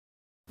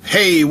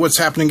Hey, what's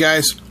happening,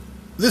 guys?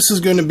 This is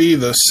going to be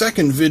the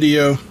second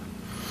video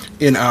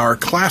in our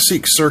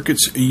Classic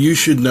Circuits You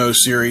Should Know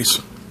series.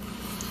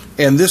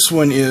 And this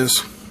one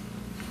is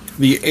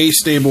the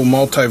Astable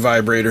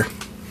Multivibrator.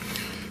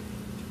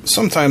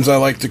 Sometimes I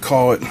like to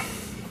call it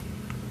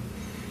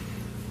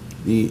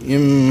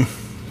the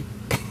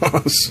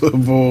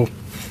Impossible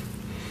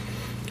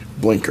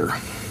Blinker.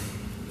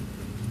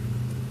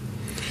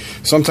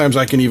 Sometimes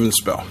I can even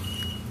spell.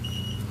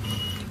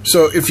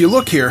 So if you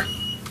look here,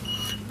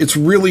 it's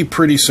really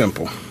pretty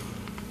simple.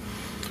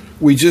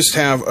 We just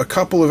have a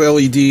couple of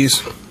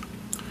LEDs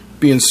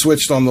being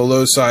switched on the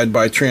low side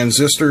by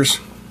transistors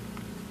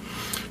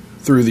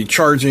through the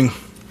charging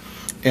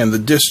and the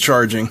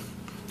discharging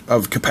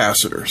of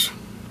capacitors.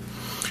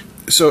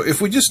 So if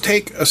we just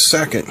take a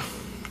second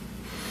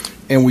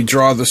and we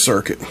draw the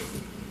circuit,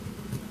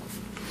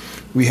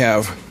 we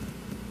have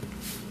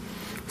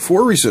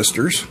 4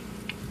 resistors,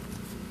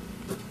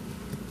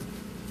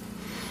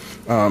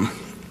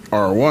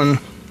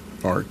 R1,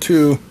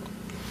 R2,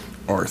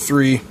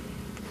 R3,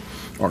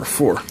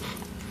 R4.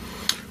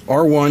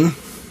 R1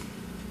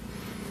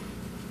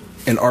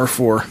 and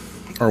R4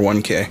 are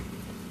 1K.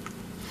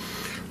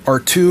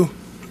 R2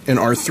 and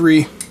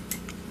R3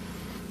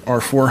 are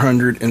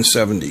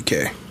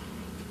 470K.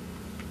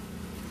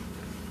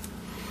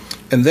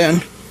 And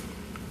then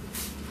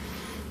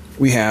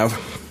we have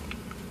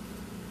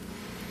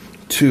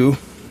 2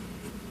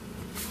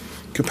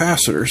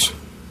 capacitors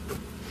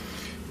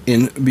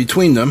in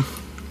between them,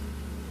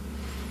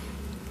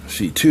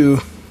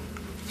 C2,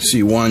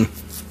 C1,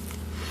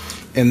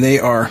 and they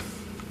are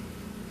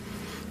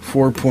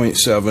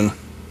 4.7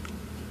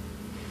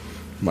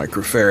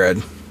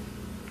 microfarad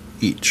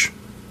each.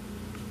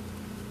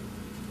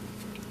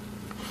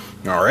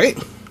 All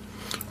right,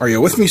 are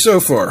you with me so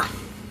far?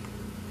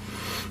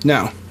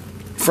 Now,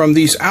 from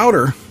these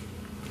outer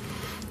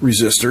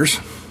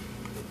resistors,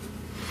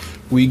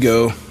 we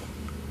go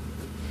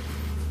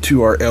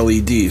to our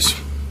LEDs.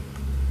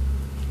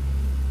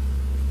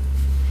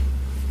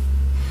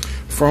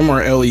 From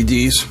our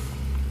LEDs,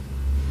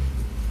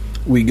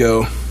 we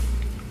go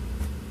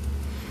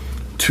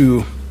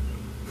to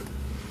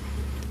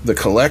the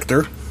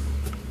collector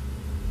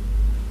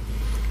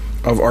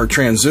of our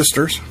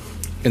transistors.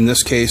 In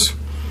this case,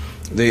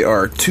 they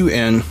are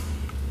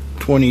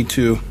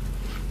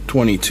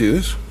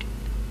 2N2222s.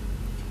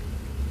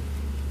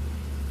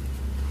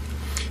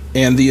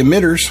 And the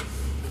emitters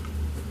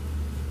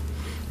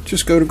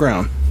just go to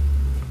ground.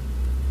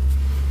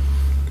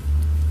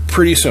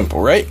 Pretty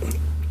simple, right?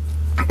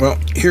 Well,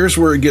 here's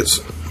where it gets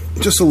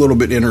just a little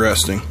bit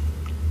interesting.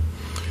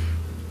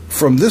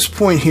 From this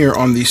point here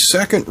on the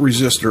second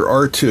resistor,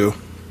 R2,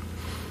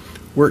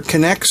 where it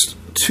connects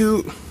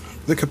to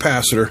the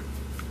capacitor,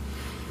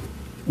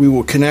 we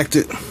will connect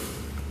it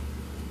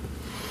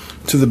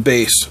to the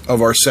base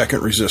of our second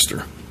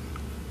resistor.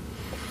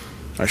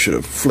 I should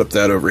have flipped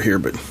that over here,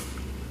 but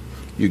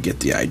you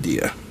get the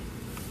idea.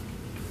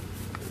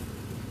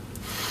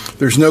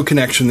 There's no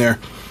connection there.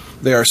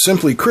 They are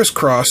simply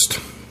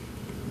crisscrossed.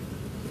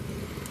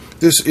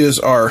 This is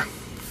our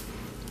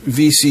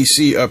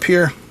VCC up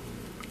here,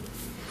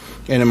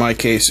 and in my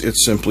case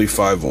it's simply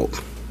 5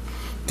 volt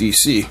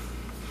DC.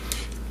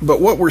 But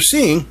what we're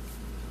seeing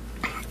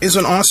is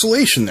an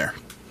oscillation there.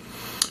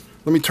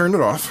 Let me turn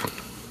it off,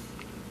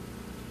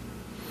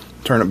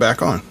 turn it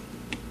back on.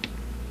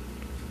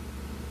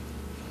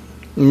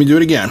 Let me do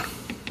it again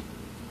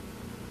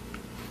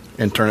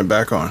and turn it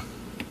back on.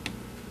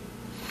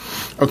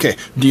 Okay,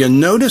 do you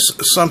notice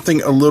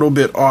something a little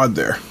bit odd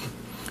there?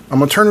 I'm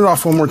going to turn it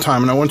off one more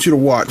time, and I want you to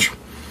watch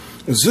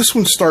as this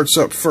one starts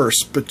up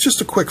first, but just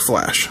a quick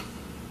flash.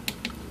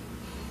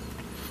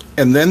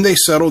 And then they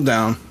settle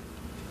down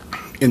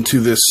into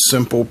this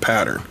simple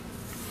pattern.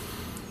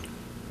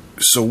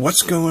 So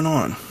what's going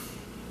on?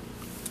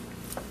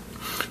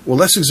 Well,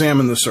 let's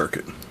examine the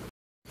circuit.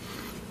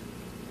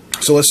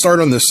 So let's start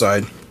on this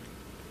side.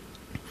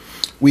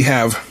 We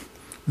have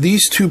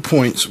these 2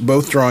 points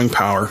both drawing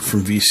power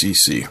from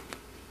VCC.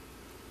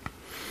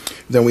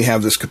 Then we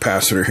have this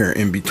capacitor here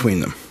in between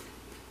them.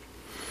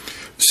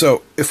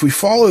 So if we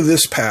follow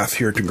this path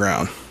here to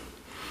ground,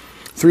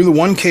 through the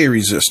 1K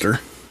resistor,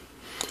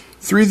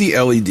 through the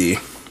LED,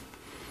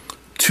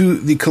 to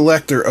the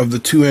collector of the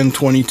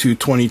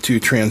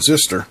 2N2222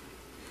 transistor,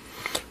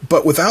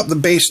 but without the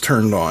base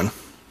turned on,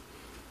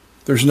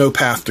 there's no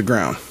path to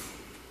ground.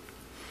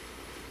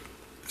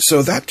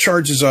 So that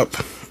charges up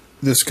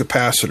this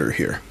capacitor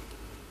here.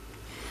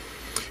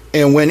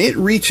 And when it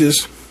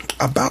reaches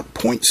about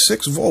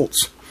 0.6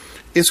 volts,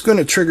 it's going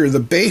to trigger the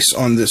base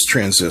on this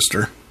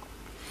transistor,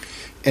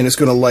 and it's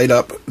going to light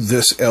up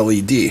this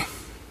LED.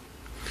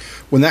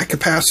 When that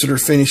capacitor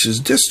finishes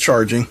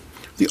discharging,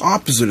 the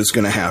opposite is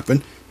going to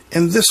happen,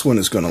 and this one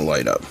is going to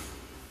light up.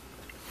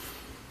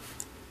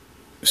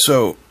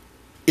 So,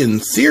 in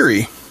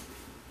theory,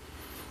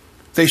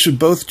 they should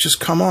both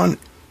just come on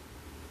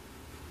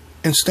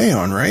and stay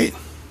on, right?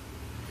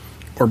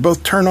 Or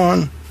both turn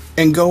on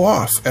and go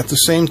off at the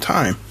same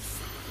time.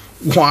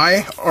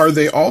 Why are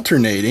they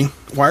alternating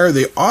Why are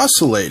they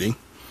oscillating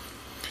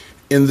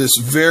in this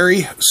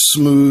very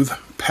smooth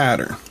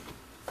pattern?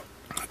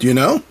 Do you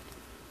know?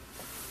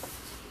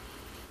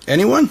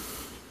 Anyone?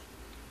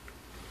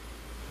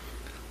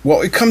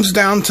 Well, it comes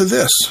down to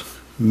this: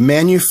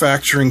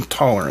 manufacturing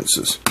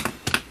tolerances.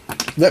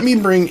 Let me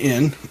bring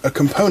in a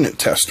component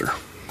tester.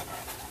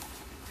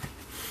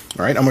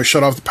 All right, I'm going to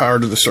shut off the power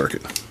to the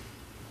circuit.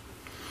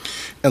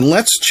 And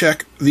let's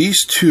check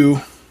these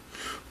two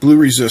blue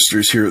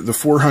resistors here, the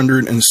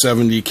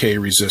 470K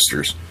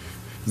resistors.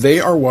 They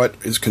are what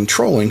is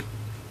controlling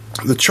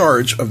the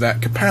charge of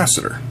that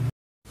capacitor.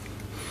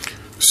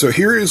 So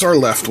here is our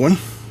left one,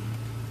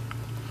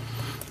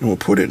 and we'll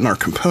put it in our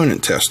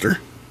component tester.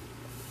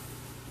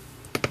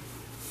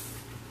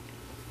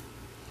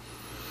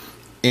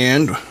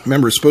 And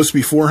remember, it's supposed to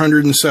be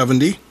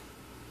 470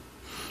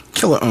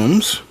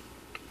 kiloohms,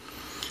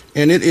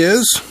 and it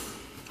is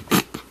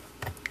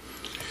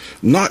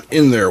not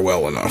in there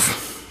well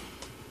enough.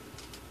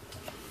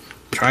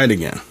 Try it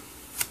again.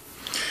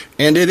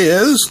 And it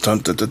is, dun,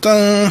 dun, dun,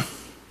 dun.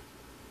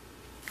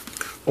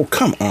 Oh,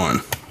 come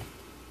on.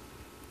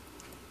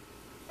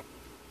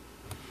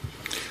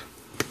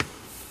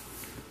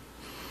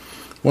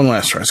 One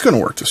last try. It's going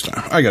to work this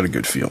time. I got a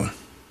good feeling.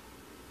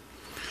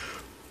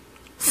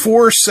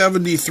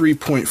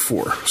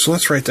 473.4. So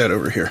let's write that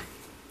over here.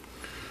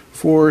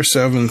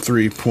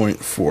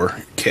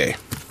 473.4K.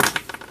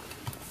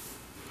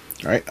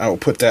 All right, I will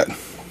put that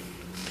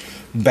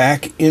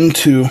back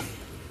into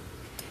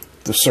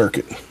the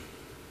circuit.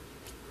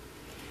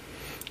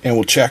 And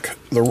we'll check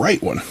the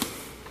right one.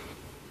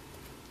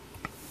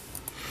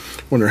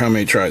 Wonder how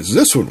many tries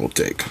this one will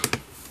take.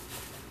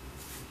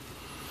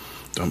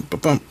 Dum ba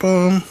bum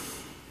bum.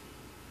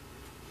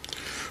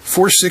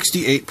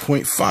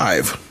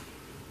 468.5.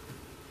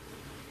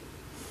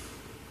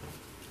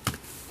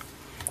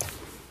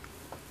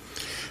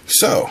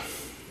 So,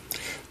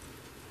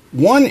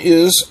 one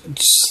is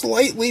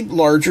slightly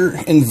larger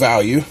in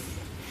value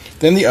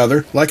than the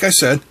other, like I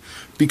said,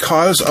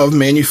 because of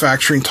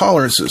manufacturing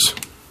tolerances.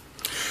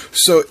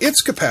 So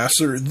its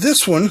capacitor,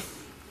 this one,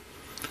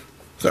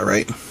 is that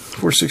right?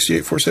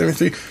 468,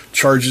 473,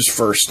 charges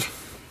first.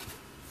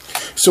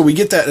 So we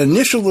get that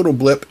initial little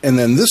blip, and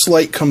then this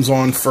light comes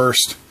on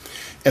first,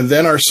 and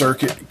then our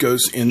circuit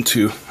goes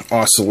into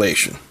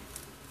oscillation.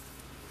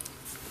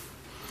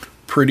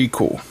 Pretty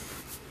cool.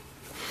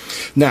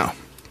 Now,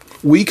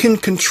 we can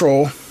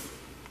control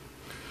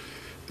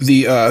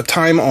the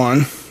time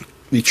on,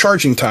 the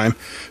charging time,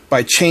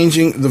 by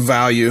changing the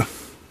value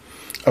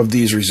of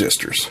these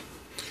resistors.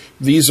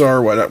 These are,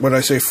 what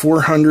I say,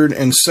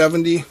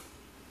 470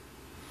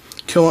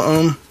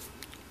 kiloohm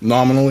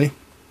nominally.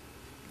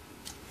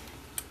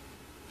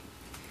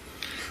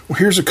 Well,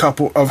 here's a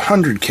couple of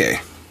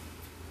 100K.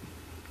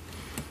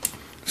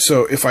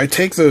 So if I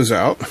take those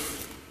out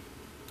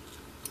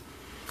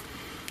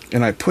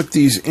and I put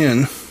these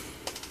in,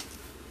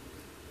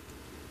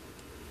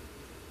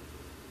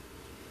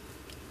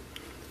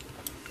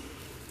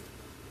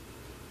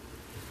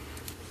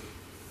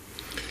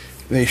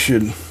 it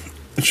should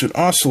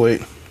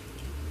oscillate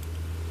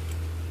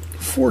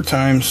 4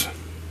 times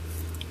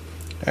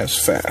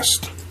as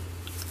fast.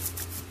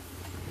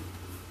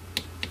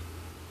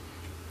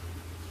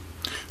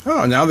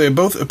 Oh, now they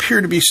both appear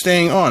to be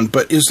staying on,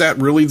 but is that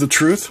really the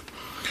truth?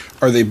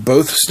 Are they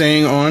both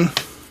staying on?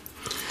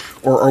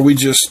 Or are we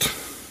just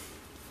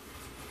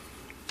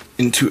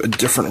into a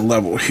different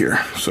level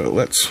here? So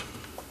let's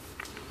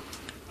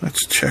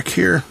check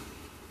here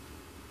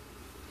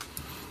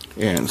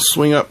and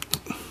swing up.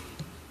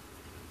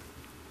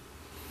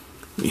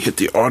 Let me hit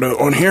the auto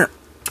on here.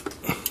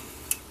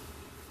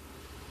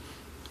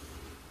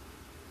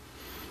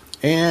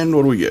 And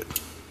what do we get?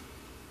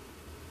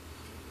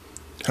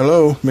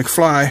 Hello,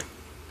 McFly.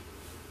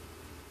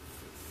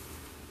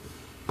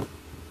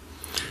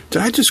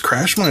 Did I just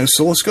crash my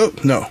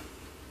oscilloscope? No.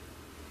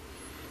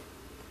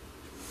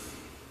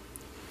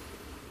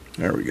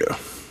 There we go.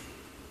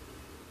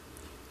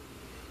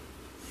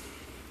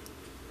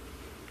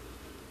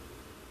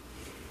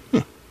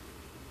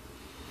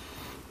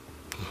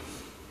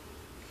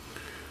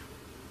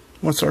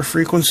 What's our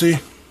frequency?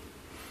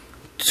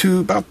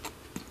 About,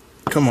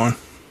 come on.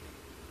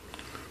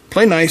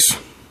 Play nice.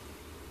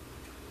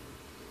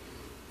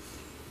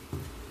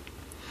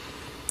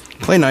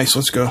 Play nice,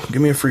 let's go.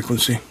 Give me a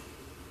frequency.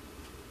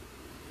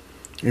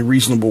 A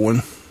reasonable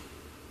one.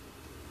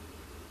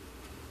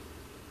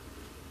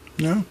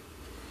 No?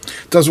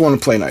 Doesn't want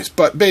to play nice.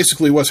 But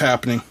basically what's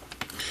happening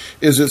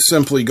is it's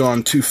simply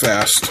gone too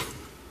fast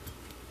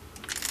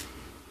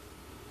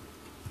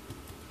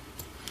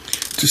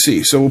to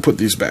see. So we'll put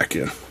these back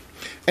in.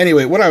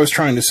 Anyway, what I was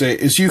trying to say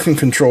is you can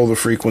control the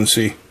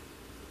frequency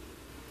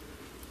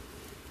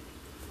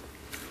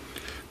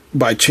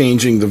by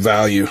changing the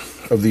value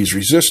of these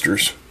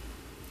resistors.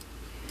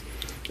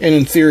 And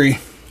in theory,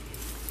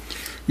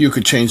 you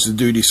could change the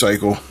duty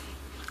cycle,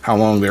 how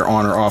long they're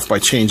on or off, by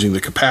changing the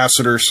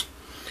capacitors,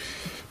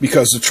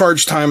 because the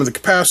charge time of the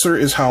capacitor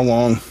is how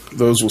long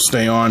those will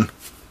stay on,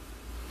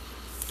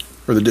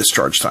 or the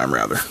discharge time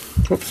rather.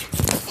 Whoops.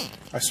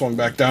 I swung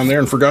back down there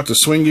and forgot to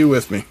swing you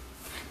with me.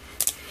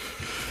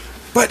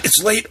 But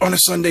it's late on a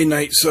Sunday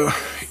night, so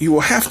you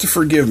will have to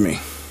forgive me.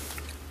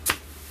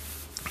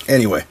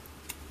 Anyway,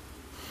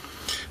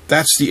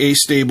 that's the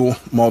Astable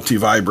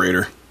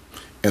Multivibrator.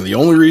 And the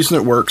only reason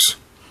it works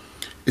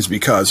is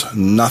because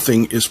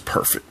nothing is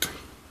perfect.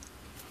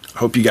 I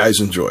hope you guys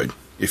enjoyed.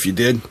 If you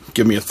did,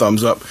 give me a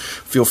thumbs up.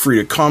 Feel free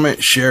to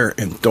comment, share,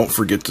 and don't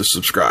forget to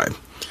subscribe.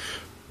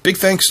 Big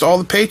thanks to all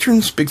the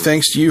patrons. Big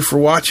thanks to you for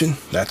watching.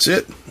 That's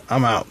it.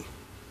 I'm out.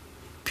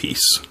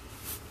 Peace.